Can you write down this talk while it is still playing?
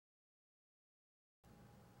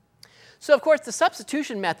So of course, the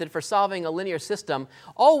substitution method for solving a linear system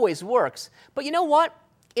always works. But you know what?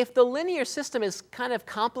 If the linear system is kind of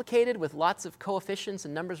complicated with lots of coefficients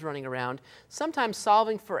and numbers running around, sometimes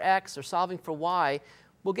solving for x or solving for y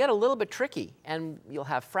will get a little bit tricky. And you'll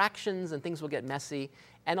have fractions and things will get messy.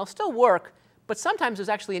 And it'll still work, but sometimes there's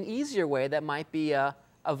actually an easier way that might be a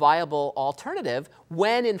viable alternative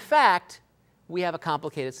when, in fact, we have a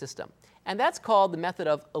complicated system. And that's called the method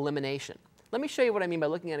of elimination. Let me show you what I mean by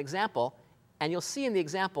looking at an example, and you'll see in the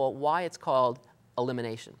example why it's called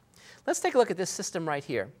elimination. Let's take a look at this system right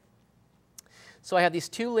here. So I have these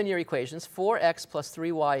two linear equations, 4x plus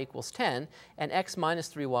 3y equals 10, and x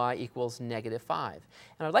minus 3y equals negative 5. And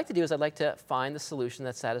what I'd like to do is I'd like to find the solution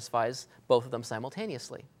that satisfies both of them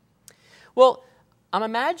simultaneously. Well, I'm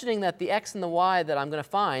imagining that the x and the y that I'm going to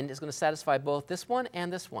find is going to satisfy both this one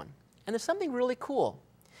and this one. And there's something really cool.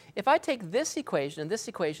 If I take this equation and this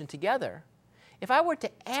equation together, if I were to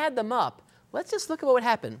add them up, let's just look at what would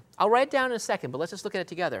happen. I'll write it down in a second, but let's just look at it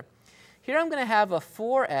together. Here I'm going to have a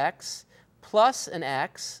 4x plus an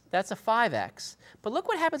x. That's a 5x. But look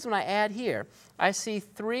what happens when I add here. I see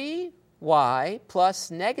 3y plus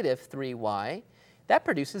negative 3y. That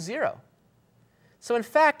produces 0. So in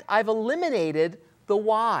fact, I've eliminated the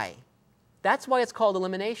y. That's why it's called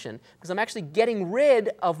elimination, because I'm actually getting rid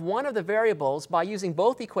of one of the variables by using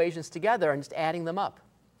both equations together and just adding them up.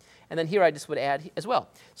 And then here I just would add as well.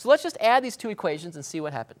 So let's just add these two equations and see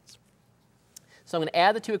what happens. So I'm going to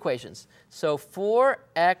add the two equations. So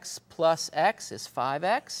 4x plus x is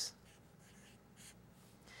 5x.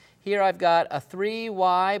 Here I've got a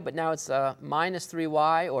 3y, but now it's a minus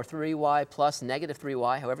 3y, or 3y plus negative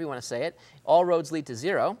 3y, however you want to say it. All roads lead to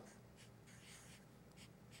 0.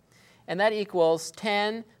 And that equals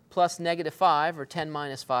 10 plus negative 5, or 10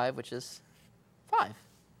 minus 5, which is 5.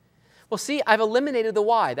 Well, see, I've eliminated the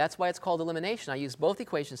y. That's why it's called elimination. I used both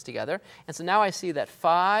equations together. And so now I see that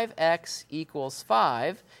 5x equals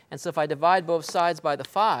 5. And so if I divide both sides by the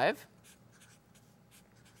 5,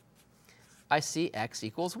 I see x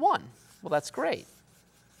equals 1. Well, that's great.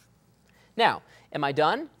 Now, am I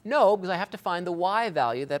done? No, because I have to find the y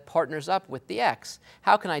value that partners up with the x.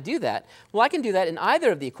 How can I do that? Well, I can do that in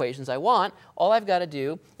either of the equations I want. All I've got to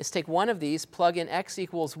do is take one of these, plug in x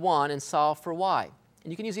equals 1, and solve for y.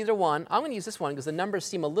 And you can use either one. I'm going to use this one because the numbers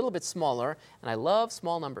seem a little bit smaller, and I love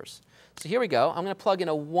small numbers. So here we go. I'm going to plug in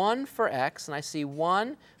a 1 for x, and I see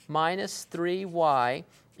 1 minus 3y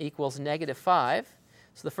equals negative 5.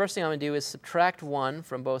 So the first thing I'm going to do is subtract 1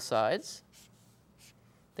 from both sides.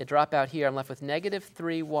 They drop out here. I'm left with negative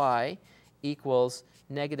 3y equals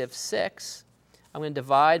negative 6. I'm going to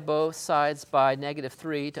divide both sides by negative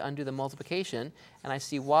 3 to undo the multiplication. And I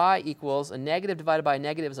see y equals a negative divided by a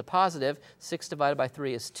negative is a positive. 6 divided by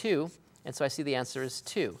 3 is 2. And so I see the answer is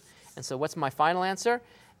 2. And so what's my final answer?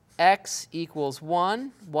 X equals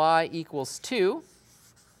 1, y equals 2.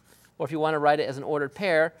 Or if you want to write it as an ordered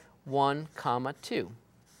pair, 1, comma 2.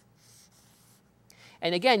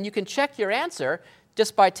 And again, you can check your answer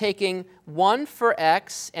just by taking 1 for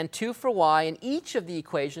x and 2 for y in each of the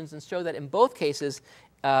equations and show that in both cases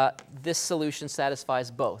this solution satisfies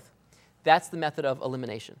both. That's the method of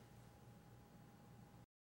elimination.